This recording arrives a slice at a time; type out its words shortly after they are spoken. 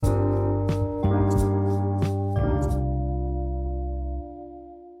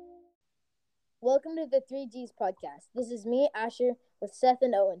welcome to the 3Gs podcast. This is me, Asher, with Seth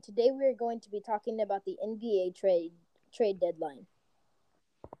and Owen. Today we are going to be talking about the NBA trade deadline.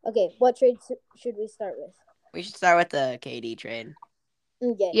 Okay, what trade should we start with? We should start with the KD trade.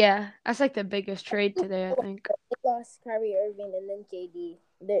 Okay, Yeah, that's like the biggest trade today, I think. they lost Kyrie Irving and then KD.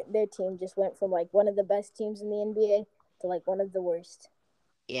 Their team just went from like one of the best teams in the NBA to like one of the worst.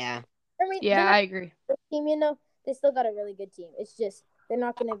 Yeah. I mean, they're Yeah, not I agree. a good team, They still got a really good team. It's just they're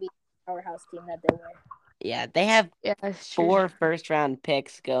not going to be the powerhouse team that they were. Yeah. They have Yeah, that's true. 4 first-round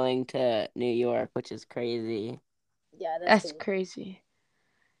picks going to New York, which is crazy. Yeah, that's That's crazy. crazy.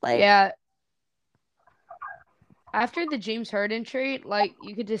 Like, Yeah, after the James Harden trade, like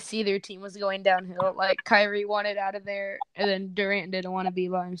you could just see their team was going downhill. Like Kyrie wanted out of there, and then Durant didn't want to be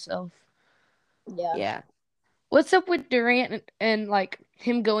by himself. Yeah. yeah. What's up with Durant and like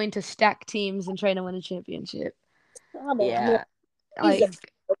him going to stack teams and trying to win a championship? I don't know. Yeah. He's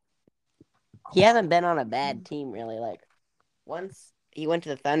Like, He hasn't been on a bad team, really. Like, once he went to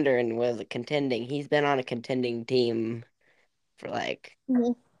the Thunder and was contending, he's been on a contending team for, like,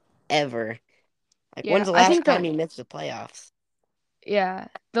 Mhm. ever. Like, yeah, when's the I last think time he missed the playoffs?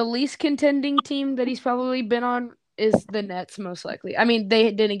 the least contending team that he's probably been on is the Nets, most likely. I mean,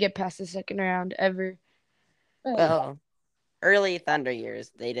 they didn't get past the second round ever. Well, early Thunder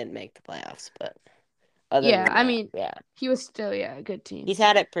years, they didn't make the playoffs, but other Yeah, than I that, mean, yeah. he was still a good team. He's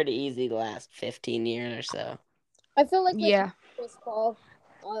had it pretty easy the last 15 years or so. I feel like with Yeah, Chris Paul,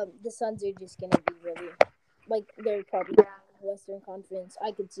 the Suns are just gonna be really like they're probably Western Conference.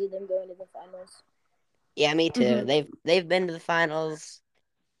 I could see them going to the finals. Yeah, me too. hmm They've been to the finals,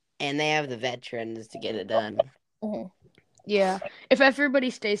 and they have the veterans to get it done. Mm-hmm. yeah. If everybody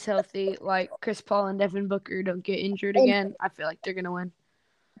stays healthy, like Chris Paul and Devin Booker don't get injured And again, I feel like they're gonna win.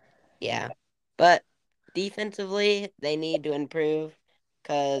 Yeah, but defensively, they need to improve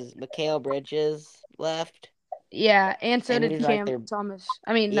because Mikal Bridges left, Yeah, and so and did he's like Cam their Thomas.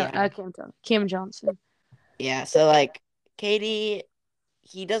 I mean, no, yeah, Cam Thomas, Cam Johnson. yeah. So like KD,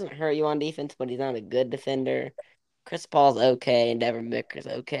 he doesn't hurt you on defense, but he's not a good defender. Chris Paul's okay, and Devin Booker's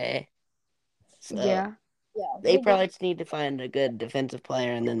okay. So Yeah. yeah, they probably just need to find a good defensive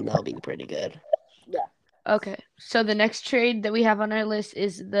player, and then they'll be pretty good. yeah. Okay. So the next trade that we have on our list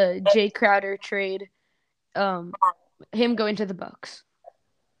is the Jay Crowder trade. Um, him going to the Bucks.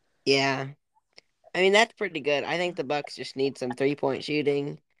 Yeah, I mean that's pretty good. I think the Bucks just need some 3-point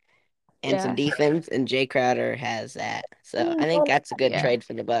shooting and some Yeah. defense, and Jay Crowder has that. So I think Um, that's a good Yeah. trade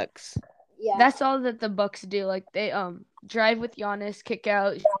for the Bucks. yeah, That's all that the Bucks do. Like they drive with Giannis, kick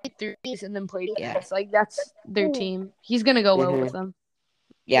out, shoot threes, and then play Yeah. defense. Like that's their team. He's gonna go well with hmm them.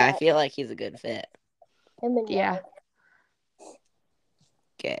 Yeah, I yeah. feel like he's a good fit. Him and Yeah. Giannis.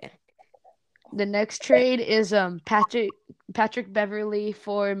 Okay. The next trade is Patrick Beverly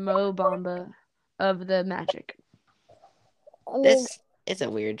for Mo Bamba of the Magic. I mean, This is a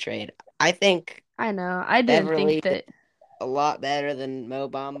weird trade. I think I know. I didn't think Beverly is that. a lot better than Mo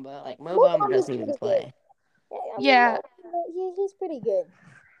Bamba. Like Mo Mo Bamba Bamba's doesn't even pretty good. play. Yeah, I mean, Yeah, he's pretty good.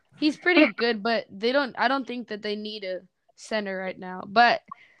 he's pretty good, but they don't. I don't think that they need a center right now. But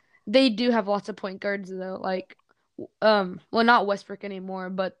they do have lots of point guards though. Like, well, not Westbrook anymore,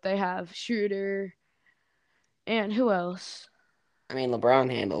 but they have Schroeder and who else? I mean, LeBron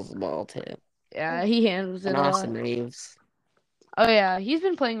handles the ball too, Yeah, he handles and it a Austin lot. Reeves. Oh yeah, he's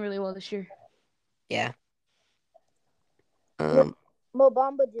been playing really well this year. Yeah. Mo, Um, Mo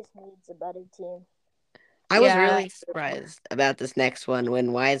Bamba just needs a better team. I was Yeah, really surprised about this next one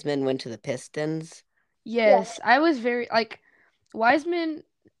when Wiseman went to the Pistons. Yeah, yes, I was very like Wiseman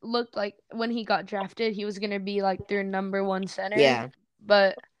looked like when he got drafted, he was gonna be like their number one center, Yeah.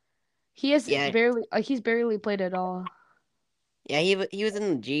 but he has Yeah. barely he's barely played at all. Yeah. He was in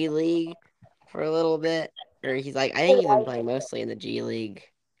the G League for a little bit, or he's like I for think he's been playing Wiseman. mostly in the G League.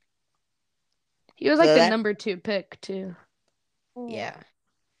 He was like So the that number two pick too. Mm. yeah,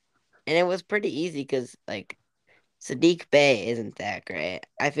 and it was pretty easy because like Sadiq Bey isn't that great.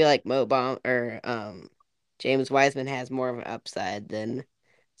 I feel like James Wiseman has more of an upside than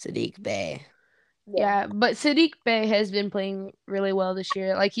Sadiq Bey. Yeah, Yeah, but Sadiq Bey has been playing really well this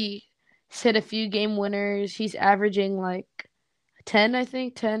year. Like he's hit a few game winners. He's averaging like 10, I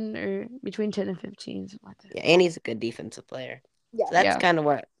think, 10 or between 10 and 15, something like that. Yeah, and he's a good defensive player. yeah, So that's Yeah. kind of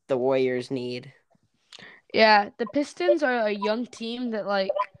what the Warriors need. Yeah, the Pistons are a young team that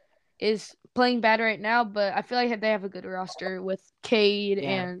like is playing bad right now, but I feel like they have a good roster with Cade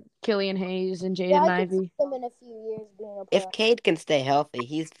Yeah. and Killian Hayes and yeah. Jaden I could see Ivey. him in a few years being a If player. Cade can stay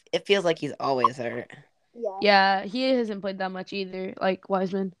healthy, it feels like he's always hurt. Yeah, Yeah, he hasn't played that much either, like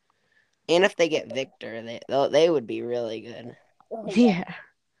Wiseman. And if they get Victor, they would be really good. oh yeah, Yeah.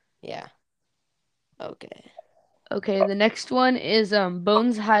 Yeah. Okay. Okay, the next one is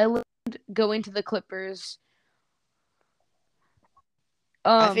Bones Highland going to the Clippers.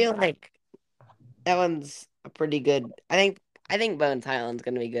 I Um, feel like that one's a pretty good. I think Bones Highland's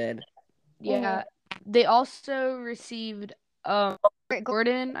gonna be good. yeah. They also received Eric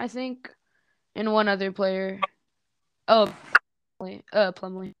Gordon, I think, and one other player. Oh,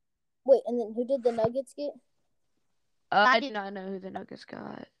 Plumlee. Wait, and then who did the Nuggets get? I did not know who the Nuggets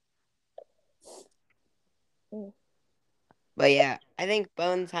got. But yeah, I think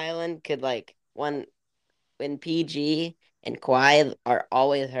Bones Highland could like one when PG and Kawhi are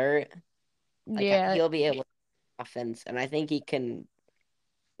always hurt. Like Yeah, he'll be able to offense, and I think he can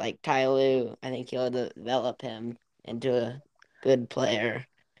like Ty Lue. I think he'll develop him into a good player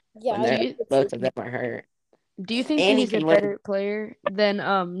Yeah, when I do they're you both of them are hurt, do you think that and he he's a can win. better player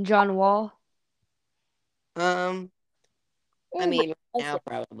than John Wall? Um, I Yeah, mean, right I now see.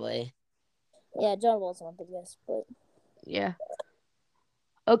 probably. Yeah, John Wall's not the best, but Yeah.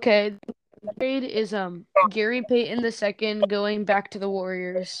 Okay. The trade is Gary Payton the second going back to the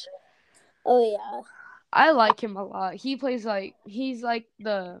Warriors. oh yeah, I like him a lot. He's like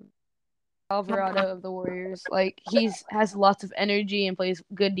the Alvarado of the Warriors. Like he's has lots of energy and plays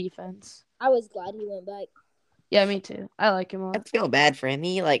good defense. I was glad he went back. Yeah, me too. I like him a I lot. feel bad for him.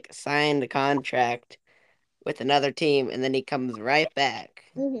 He like signed a contract with another team, and then he comes right back.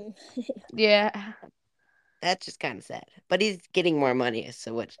 Yeah. That's just kind of sad. But he's getting more money,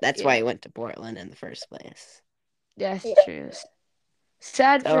 so that's why Yeah. he went to Portland in the first place. That's Yeah. true.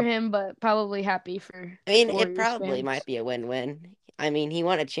 Sad for So him, but probably happy for I mean, it Warriors probably fans. might be a win-win. I mean, he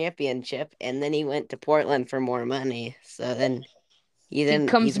won a championship, and then he went to Portland for more money. So then He he's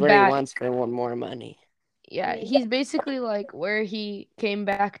comes where he back. wants for one more money. Yeah, he's basically like where he came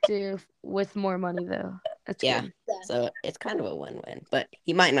back to with more money though. That's Yeah. good. Yeah. So it's kind of a win-win, but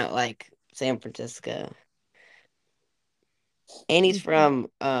he might not like San Francisco. And he's from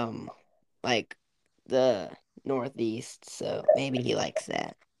like the Northeast, so maybe he likes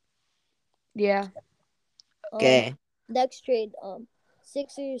that. Yeah. Okay. Next trade,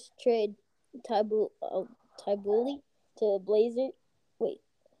 Sixers trade Tybuli to Blazer. Wait,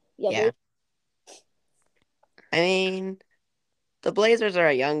 yeah, Yeah. I mean, the Blazers are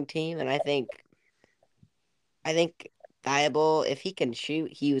a young team, and I think Thibault, if he can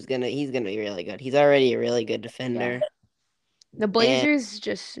shoot, he's gonna be really good. He's already a really good Yeah. defender. The And Blazers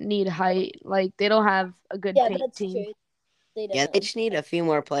just need height. Like they don't have a good yeah, paint that's team. true. They yeah, they don't. just need a few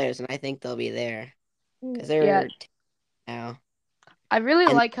more players, and I think they'll be there. Because Yeah. they're now. I really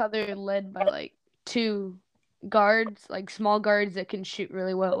And like how they're led by like two guards, like small guards that can shoot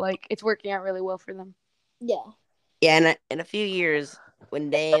really well. Like it's working out really well for them. Yeah. yeah, in a few years,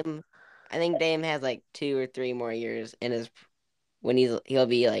 when I think Dame has like 2 or 3 more years in his when he'll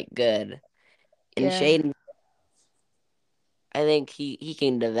be like good. And Yeah. Shaden, I think he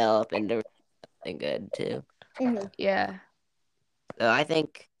can develop into something good too. Yeah. So I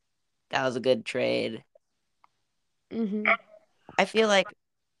think that was a good trade. Mhm. I feel like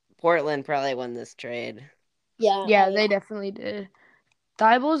Portland probably won this trade. Yeah. Yeah, they definitely did.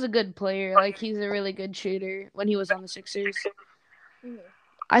 Thibault's a good player. Like he's a really good shooter when he was on the Sixers.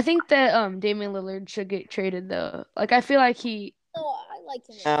 I think that Damian Lillard should get traded though. Like I feel like No, I like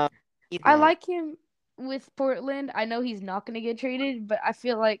him. No, he's I not. like him with Portland. I know he's not going to get traded, but I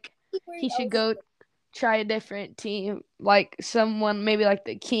feel like he should go try a different team, like someone maybe like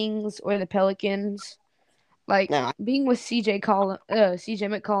the Kings or the Pelicans. Like No, being with CJ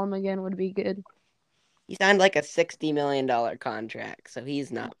McCollum again would be good. he signed like a $60 million contract, so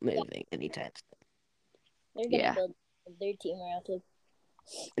he's not moving anytime soon. They're gonna Yeah. build their team around him.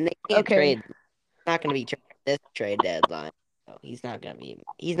 And they can't Okay. trade. Not going to be traded this trade deadline. So he's not going to be.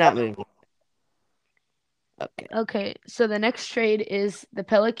 He's not moving. Okay. Okay. So the next trade is the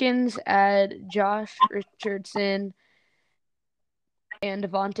Pelicans add Josh Richardson and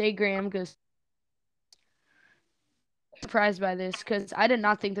Devontae Graham goes. Surprised by this because I did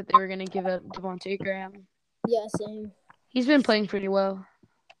not think that they were going to give up Devontae Graham. Yeah, same. He's been playing pretty well.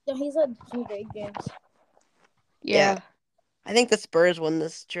 Yeah, he's had some great games. Yeah. I think the Spurs won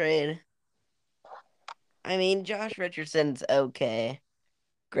this trade. I mean, Josh Richardson's okay.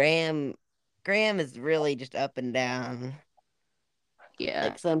 Graham is really just up and down. Yeah.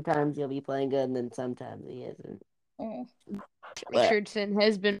 Like sometimes he'll be playing good and then sometimes he isn't. But Richardson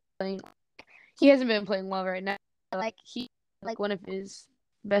has been playing. He hasn't been playing well right now. Like he like one of his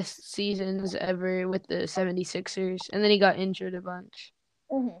best seasons ever with the 76ers, and then he got injured a bunch.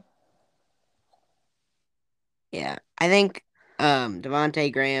 yeah, I think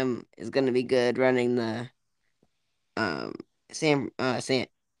Devontae Graham is going to be good running the um Sam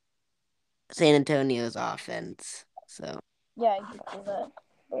San Antonio's offense. So Yeah, I could do that.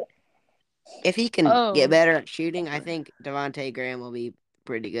 But if he can Oh. get better at shooting, I think Devontae Graham will be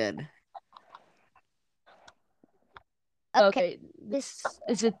pretty good. Okay, this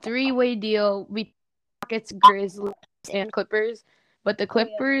is a three-way deal between Rockets, Grizzlies, and Clippers. But the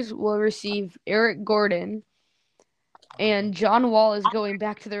Clippers will receive Eric Gordon, and John Wall is going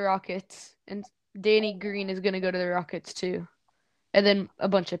back to the Rockets, and Danny Green is going to go to the Rockets too, and then a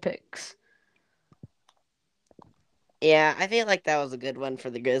bunch of picks. Yeah, I feel like that was a good one for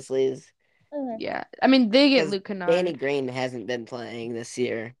the Grizzlies. Yeah, I mean they get Because Luke Kennard. Danny Green hasn't been playing this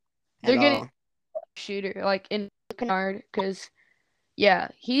year They're at getting all. a shooter like in Luke Kennard because yeah,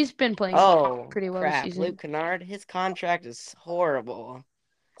 he's been playing pretty well this crap. season. Luke Kennard, his contract is horrible.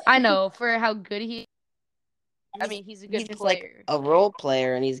 I know for how good he. I mean, he's a good He's player. like a role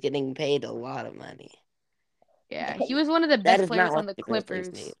player, and he's getting paid a lot of money. Yeah, he was one of the That best is players not on what the Grizzlies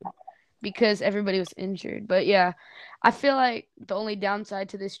Clippers need. because everybody was injured. But yeah, I feel like the only downside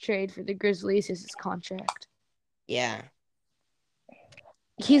to this trade for the Grizzlies is his contract. Yeah.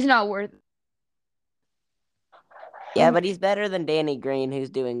 He's not worth. Yeah, but he's better than Danny Green, who's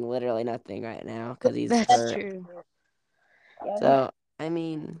doing literally nothing right now because he's That's hurt. true. So, I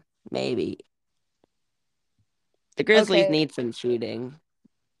mean, maybe. The Grizzlies Okay. need some shooting.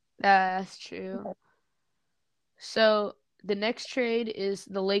 That's true. So the next trade is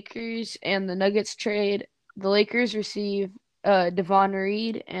the Lakers and the Nuggets trade. The Lakers receive Devon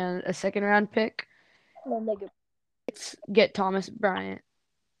Reed and a second-round pick. then they Get Thomas Bryant.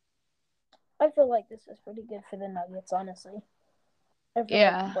 I feel like this is pretty good for the Nuggets, honestly. I feel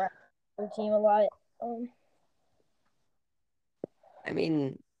Yeah. like Bryant their team a lot. I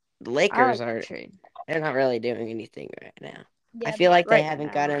mean, the I Lakers like the are trade. they're not really doing anything right now. Yeah, I feel like they right haven't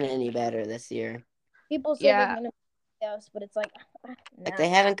now. gotten any better this year. people say they're gonna be house, but it's like Like they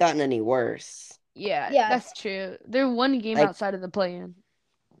haven't gotten any worse. Yeah, Yeah. that's true. They're one game Like- outside of the play-in.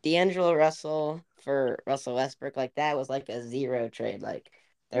 D'Angelo Russell for Russell Westbrook, like that was like a zero trade. Like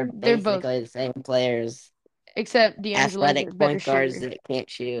they're They're both- basically the same players. Except D'Angelo's a Athletic better point guards shooter. that can't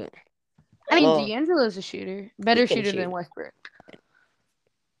shoot. I mean, Well, D'Angelo's a shooter. Better can shooter than shoot. Westbrook.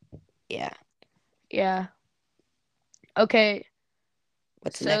 Yeah. Yeah. Okay.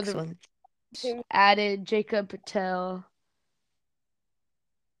 What's the So next the one? added Jacob Patel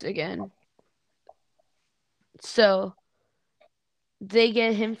again. So they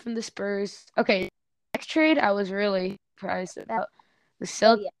get him from the Spurs. Okay, next trade I was really surprised about. The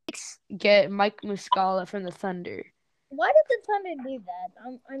Celtics get Mike Muscala from the Thunder. Why did the Thunder do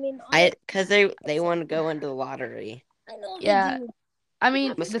that? I mean, Because they want to go into the lottery. I know Yeah. they do. I mean,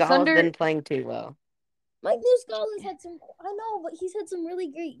 the Muscala's Thunder. been playing too well. Mike Muscala's had some. I know, but he's had some really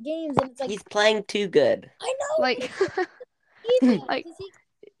great games, and it's like He's playing too good. I know, like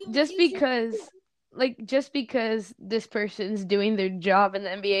like, just because this person's doing their job in the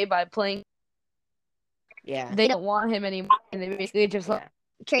NBA by playing, Yeah. they don't want him anymore, and they basically just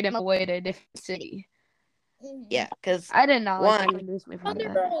trade him away to a different city. Yeah, because I did not like One, the Thunder's move on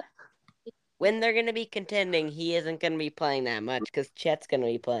that. when they're going to be contending, he isn't going to be playing that much because Chet's going to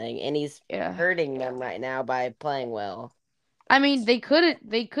be playing, and he's Yeah. hurting them right now by playing well. I mean, they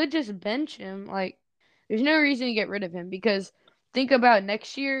could just bench him. Like, there's no reason to get rid of him because think about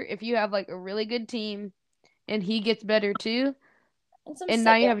next year if you have like a really good team, and he gets better too, and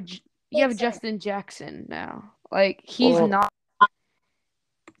now you have Justin Jackson now. Like he's Well, not.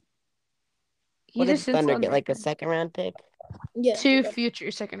 What did just sits Thunder on get, like a second-round pick? Yeah, 2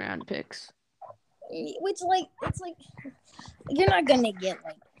 future second-round picks. which it's like you're not gonna get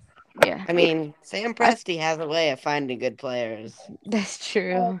like. Yeah, I mean, Sam Presti has a way of finding good players. that's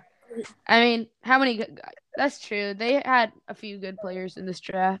true. I mean, how many good guys? That's true. They had a few good players in this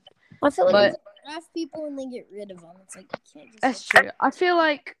draft. I feel like But- they draft people and they get rid of them. It's like you can't just. That's true. I feel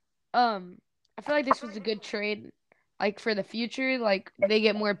like this was a good trade, like for the future. Like they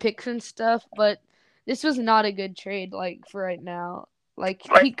get more picks and stuff, but this was not a good trade. Like for right now, like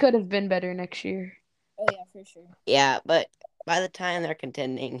he could have been better next year. Oh yeah, for sure. Yeah, but by the time they're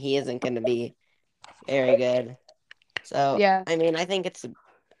contending, he isn't going to be very good. So, Yeah. I mean, I think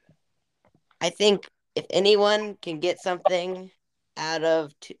if anyone can get something out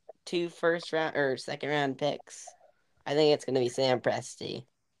of two first-round or second-round picks, I think it's going to be Sam Presti.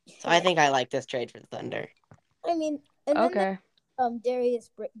 So I think I like this trade for the Thunder. I mean, and then Okay.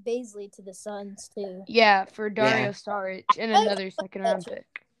 Darius Baisley to the Suns too. Yeah, for Dario Saric and another second-round pick.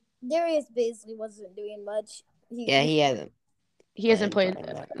 Darius Baisley wasn't doing much. He hasn't. He hasn't played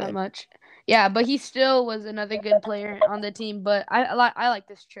that much. Yeah, but he still was another good player on the team. But I like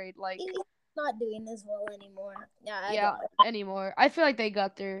this trade. Like He's not doing as well anymore. anymore. I feel like they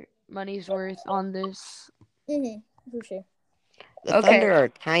got their money's worth on this. For sure. The Okay. Thunder are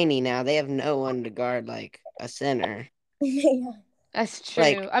tiny now. They have no one to guard like a center. Yeah, That's true.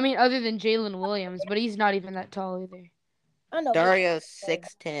 Like I mean, other than Jalen Williams, but he's not even that tall either. I know. Dario's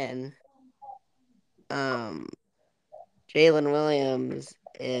 6'10". Jalen Williams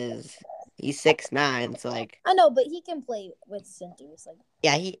he's 6'9", so like I know, but he can play with centers. Like,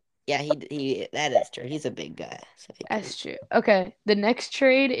 he that is true. He's a big guy. So he can. That's true. Okay. The next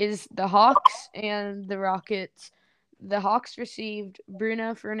trade is the Hawks and the Rockets. The Hawks received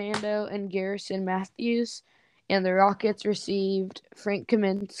Bruno Fernando and Garrison Matthews, and the Rockets received Frank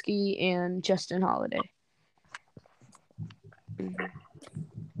Kaminsky and Justin Holiday.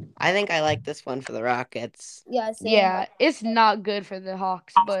 I think I like this one for the Rockets. yeah, same. Yeah, it's not good for the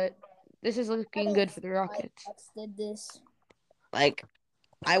Hawks, but this is I looking don't good for the see why Rockets. Hawks did this. Like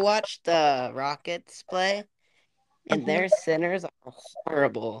I watched the Rockets play, and their centers are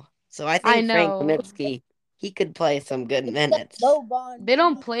horrible. So I think Frank know. Kaminsky, he could play some good minutes. No bond. They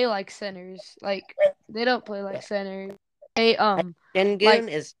don't play like centers. Like they don't play like centers. They Shingun like-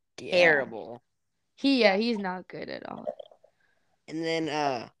 is terrible. he's not good at all. And then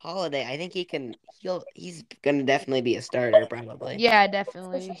Holiday, I think he's gonna definitely be a starter probably. Yeah,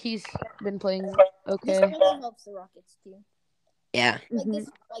 definitely. He's been playing This okay. really helps the Rockets too. Yeah. Like Mhm. this,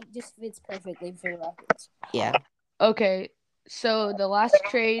 like just fits perfectly for the Rockets. Yeah. Okay, so the last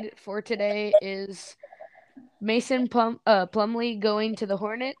trade for today is Mason Plumlee going to the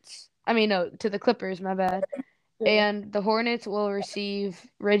Hornets. I mean, no, to the Clippers, my bad. And the Hornets will receive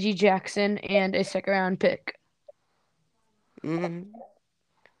Reggie Jackson and a second-round pick. I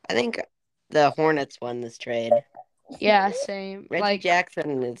think the Hornets won this trade. Yeah, same. Reggie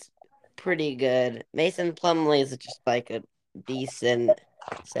Jackson is pretty good. Mason Plumlee is just like a decent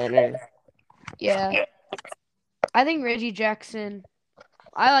center. Yeah. I think Reggie Jackson,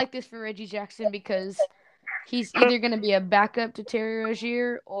 I like this for Reggie Jackson because he's either going to be a backup to Terry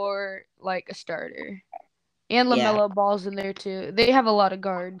Rozier or like a starter. And Yeah. LaMelo Ball's in there too. They have a lot of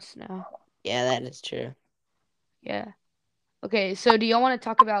guards now. Yeah, that is true. Yeah. Okay, so do y'all want to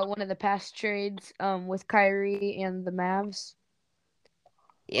talk about one of the past trades with Kyrie and the Mavs?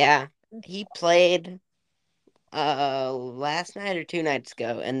 Yeah. He played last night or 2 nights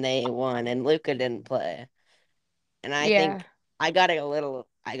ago and they won and Luka didn't play. And I think I got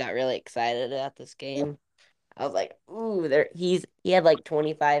really excited about this game. I was like, ooh, he had like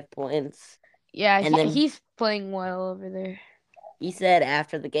 25 points. Yeah, And then he's playing well over there. he said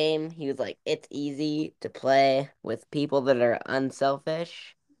after the game, he was like, it's easy to play with people that are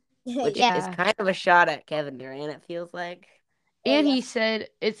unselfish, which is Yeah. kind of a shot at Kevin Durant, it feels like. And he said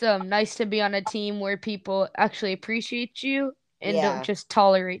it's nice to be on a team where people actually appreciate you and don't just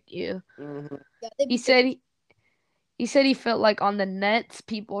tolerate you. Mhm. He said he felt like on the Nets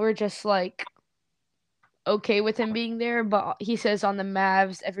people were just like okay with him being there, but he says on the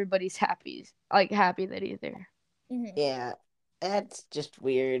Mavs everybody's happy that he's there. Yeah, that's just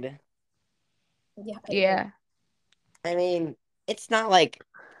weird. Yeah. I mean, it's not like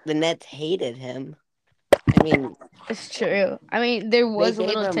the Nets hated him. I mean, it's true. I mean, there was a gave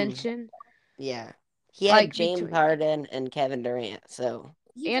little him- tension. yeah. He had Like, James between- Harden and Kevin Durant, so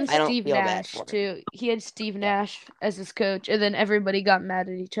And I don't Steve feel bad Nash for him. too. He had Steve Nash as his coach, and then everybody got mad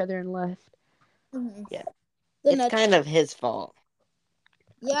at each other and left. Yeah. The It's Nets- kind of his fault.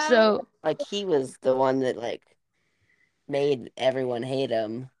 yeah. So Like, he was the one that, like, made everyone hate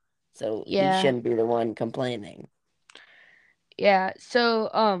him, so he shouldn't be the one complaining. Yeah. So,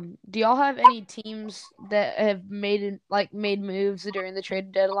 do y'all have any teams that have made moves during the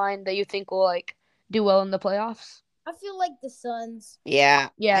trade deadline that you think will like do well in the playoffs? I feel like the Suns. Yeah.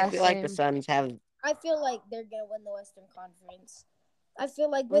 Yeah, I feel like the same. Suns have. I feel like they're gonna win the Western Conference. I feel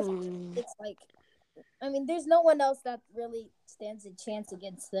like this. Mm, It's like, I mean, there's no one else that really stands a chance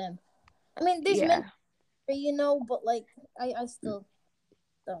against them. I mean, there's many, but like, I still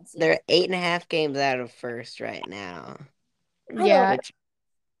don't see. they're 8.5 games out of first right now. Yeah. Which,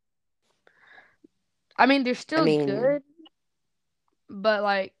 I mean, they're still I mean- good, but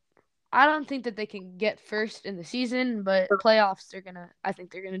like, I don't think that they can get first in the season. But playoffs, I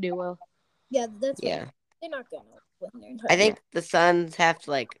think they're gonna do well. Yeah, that's yeah. they're not gonna win their entire. I think the Suns have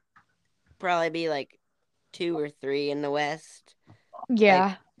to, like, probably be, like, 2 or 3 in the West.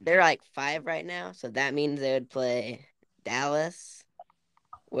 Yeah. They're, like, 5 right now, so that means they would play Dallas,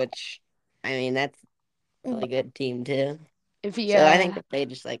 which, I mean, that's a really good team, too. So I think that they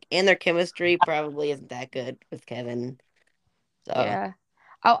just, like, and their chemistry probably isn't that good with Kevin. So, Yeah.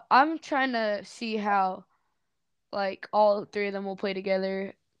 I'm trying to see how, like, all three of them will play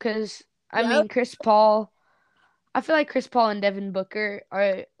together. Because, I mean, Chris Paul, I feel like Chris Paul and Devin Booker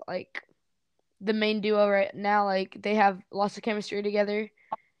are, like the main duo right now. Like they have lots of chemistry together,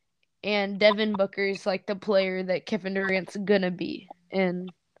 and Devin Booker's like the player that Kevin Durant's gonna be in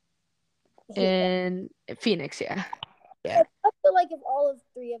Phoenix. Yeah. Yeah. I feel like if all of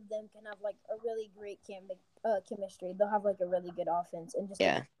three of them can have like a really great chemistry, they'll have like a really good offense and just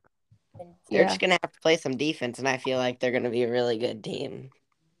Yeah. Like, They're just gonna have to play some defense, and I feel like they're gonna be a really good team.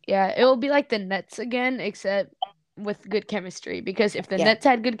 Yeah, it will be like the Nets again, except with good chemistry. Because if the Nets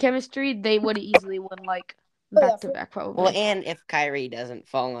had good chemistry, they would have easily won like back to back probably. Well, and if Kyrie doesn't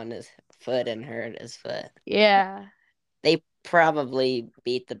fall on his foot and hurt his foot, yeah, they probably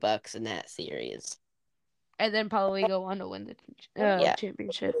beat the Bucks in that series, and then probably go on to win the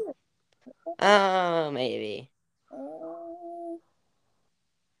championship. Maybe.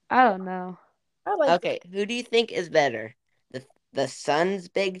 I don't know. Okay, who do you think is better, the Suns'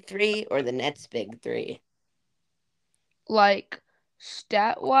 big three or the Nets' big three? Like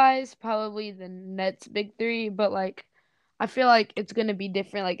stat wise, probably the Nets' big three, but like I feel like it's gonna be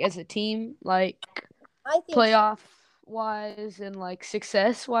different. Like as a team, like playoff wise and like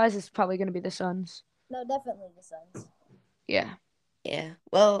success wise, it's probably gonna be the Suns. No, definitely the Suns. Yeah. Yeah.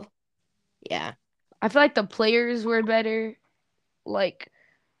 Well, yeah. I feel like the players were better, like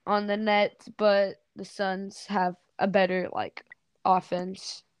on the Nets, but the Suns have a better like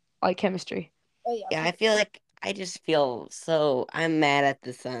offense, like chemistry. Oh yeah. Yeah, I feel like I'm mad at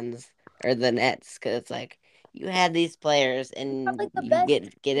the Suns or the Nets because it's like you had these players and you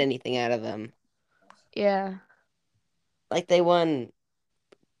get anything out of them. Yeah. Like they won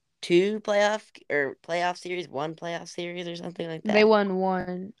one playoff series or something like that. They won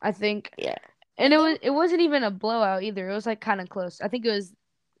one, I think. Yeah. And it wasn't even a blowout either. It was like kind of close. I think it was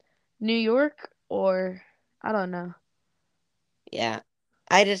New York or I don't know. Yeah.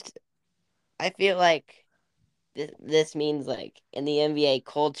 I feel like this means like in the NBA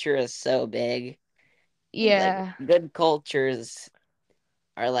culture is so big. Yeah. Like good cultures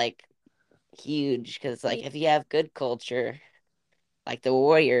are like huge because like if you have good culture, like the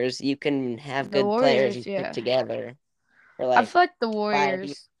Warriors, you can have The good players Warriors, you put yeah. together for I like feel like the 5 years.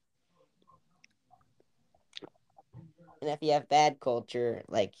 Warriors. And if you have bad culture,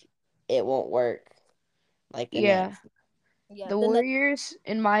 like it won't work. Like the Yeah. Nets. Yeah. The Warriors,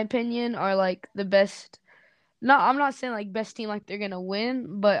 in my opinion, are like the best. No, I'm not saying like best team like they're gonna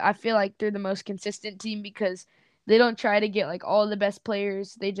win, but I feel like they're the most consistent team because they don't try to get like all the best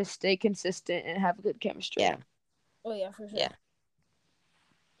players. They just stay consistent and have good chemistry. Yeah. Oh yeah, for sure. Yeah.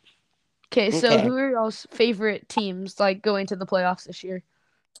 Okay, so who are y'all's favorite teams like going to the playoffs this year?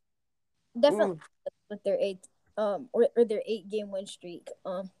 Definitely with their or their 8-game win streak.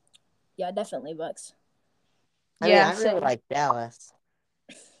 Yeah, definitely Bucks. I really like Dallas.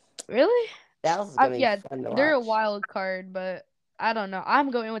 Really? Dallas is gonna be fun to watch. They're a wild card, but I don't know.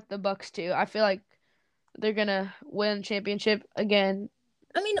 I'm going with the Bucks too. I feel like they're gonna win championship again.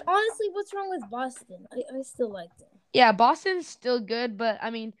 I mean, honestly, what's wrong with Boston? I still like them. Yeah, Boston's still good, but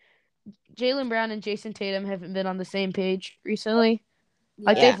I mean, Jaylen Brown and Jason Tatum haven't been on the same page recently.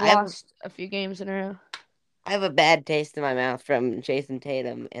 Like they've lost a few games in a row. I have a bad taste in my mouth from Jason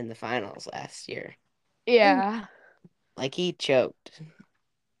Tatum in the finals last year. Yeah. Like he choked.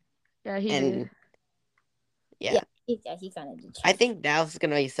 Yeah, he did. Yeah. He kind of did. I think Dallas is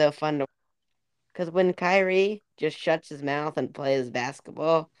gonna be so fun to, because when Kyrie just shuts his mouth and plays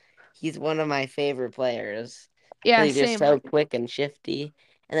basketball, he's one of my favorite players. Yeah, he's just so quick and shifty,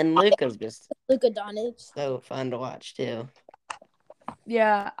 and then Luka's just Luka Doncic. So fun to watch too.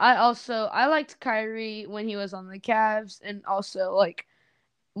 Yeah, I liked Kyrie when he was on the Cavs, and also like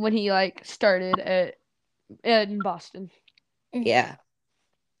when he like started in Boston. Yeah.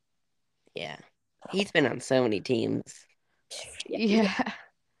 Yeah. He's been on so many teams. Yeah.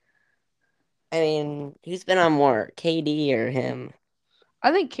 I mean, who's been on more, KD or him?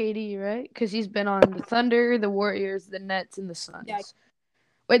 I think KD, right? Because he's been on the Thunder, the Warriors, the Nets, and the Suns. Yeah.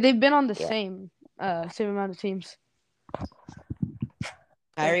 Wait, they've been on the same amount of teams.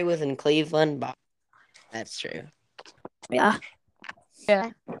 Kyrie was in Cleveland, but that's true. Yeah.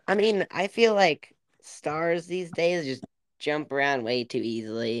 Yeah. I mean, I feel like stars these days just jump around way too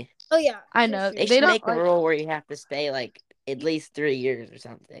easily. Oh yeah, I know. They should make a rule where you have to stay like at least 3 years or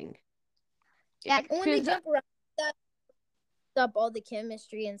something. Yeah, when they jump around, that up all the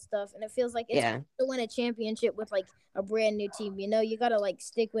chemistry and stuff, and it feels like it's hard to win a championship with like a brand new team. You know, you gotta like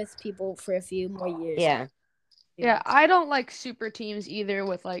stick with people for a few more years. Yeah. Yeah, I don't like super teams either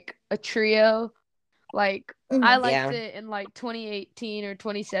with like a trio. Like I liked it in like 2018 or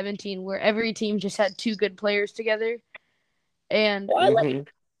 2017 where every team just had two good players together. And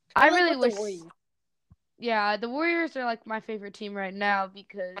I really wish Yeah, the Warriors are like my favorite team right now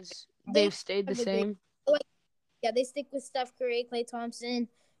because they've stayed the same. They stick with Steph Curry, Klay Thompson,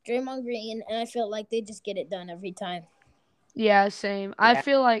 Draymond Green, and I feel like they just get it done every time. Yeah, same. Yeah. I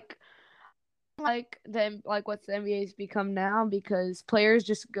feel like what the NBA's become now because players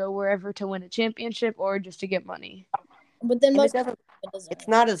just go wherever to win a championship or just to get money. But then it's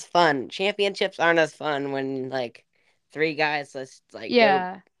not as fun. Championships aren't as fun when like three guys just like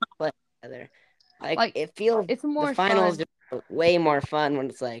go play together. Like it feels it's more the finals fun. are way more fun when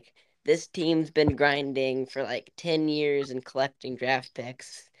it's like this team's been grinding for like 10 years and collecting draft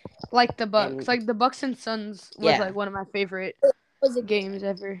picks. Like the Bucks. Like the Bucks and Suns was like one of my favorite games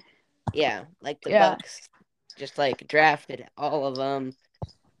ever. Yeah, like the Bucks just like drafted all of them.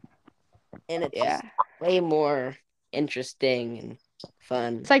 And it's just way more interesting and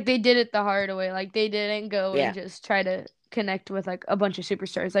fun. It's like they did it the hard way. Like they didn't go and just try to connect with like a bunch of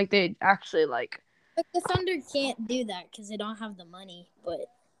superstars. Like they actually like the Thunder can't do that because they don't have the money. But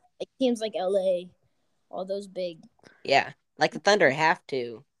like teams like LA, all those big. Yeah, like the Thunder have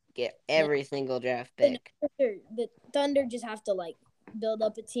to get every single draft pick. The Thunder just have to like build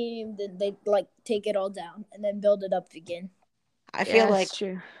up a team, then they like take it all down and then build it up again. I feel like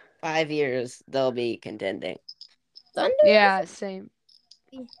 5 years they'll be contending. Thunder? Yeah, same.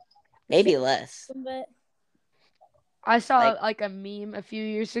 Maybe less. I saw like a meme a few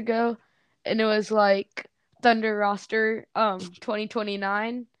years ago, and it was like Thunder roster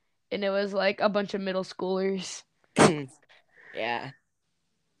 2029, and it was like a bunch of middle schoolers. Yeah.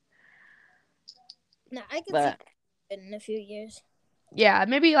 No, I can see it in a few years. Yeah,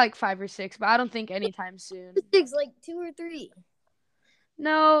 maybe like 5 or 6, but I don't think anytime soon. 6, like 2 or 3.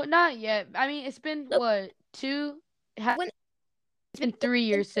 No, not yet. I mean, it's been what 2? It's been 3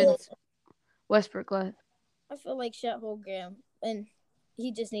 years since Westbrook left. I feel like Chet Holmgren, and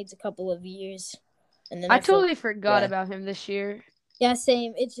he just needs a couple of years. And then I totally forgot about him this year. Yeah,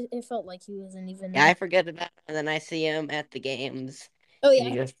 same. It felt like he wasn't even there. Yeah, I forget about him, and then I see him at the games. Oh yeah,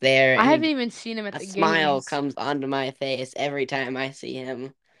 he's just there. I haven't even seen him at the games. A smile comes onto my face every time I see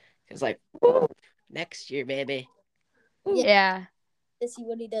him. It's like, next year, baby. Yeah. Let's see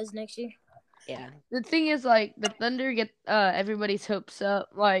what he does next year. Yeah. The thing is, like, the Thunder get everybody's hopes up.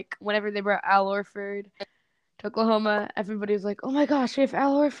 Like, whenever they brought Al Horford to Oklahoma, everybody was like, "Oh my gosh, we have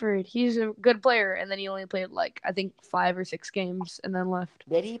Al Horford. He's a good player." And then he only played like I think 5 or 6 games and then left.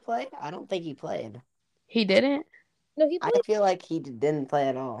 Did he play? I don't think he played. He didn't? No, he played. I feel like he didn't play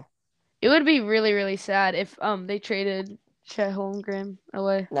at all. It would be really, really sad if they traded Chet Holmgren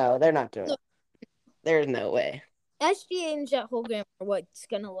away. No, they're not doing it. There's no way. SGA and Chet Holmgren are what's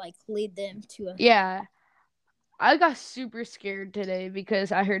gonna like lead them to a. Yeah, I got super scared today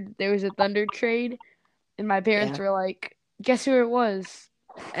because I heard there was a Thunder trade, and my parents were like, "Guess who it was?"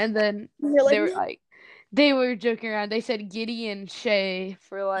 And then they were joking around. They said Gideon Shea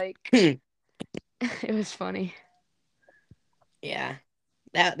for like. It was funny. Yeah,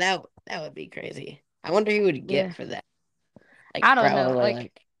 that would be crazy. I wonder who would get for that. Like, I don't know,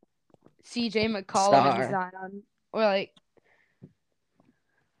 like CJ McCollum and Zion, or like.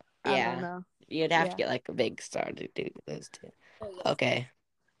 I don't know. You'd have to get like a big star to do those two. Okay.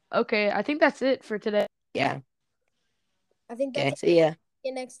 Okay, I think that's it for today. Yeah. I think that's see ya. See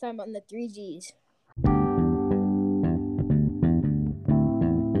you next time on the 3Gs.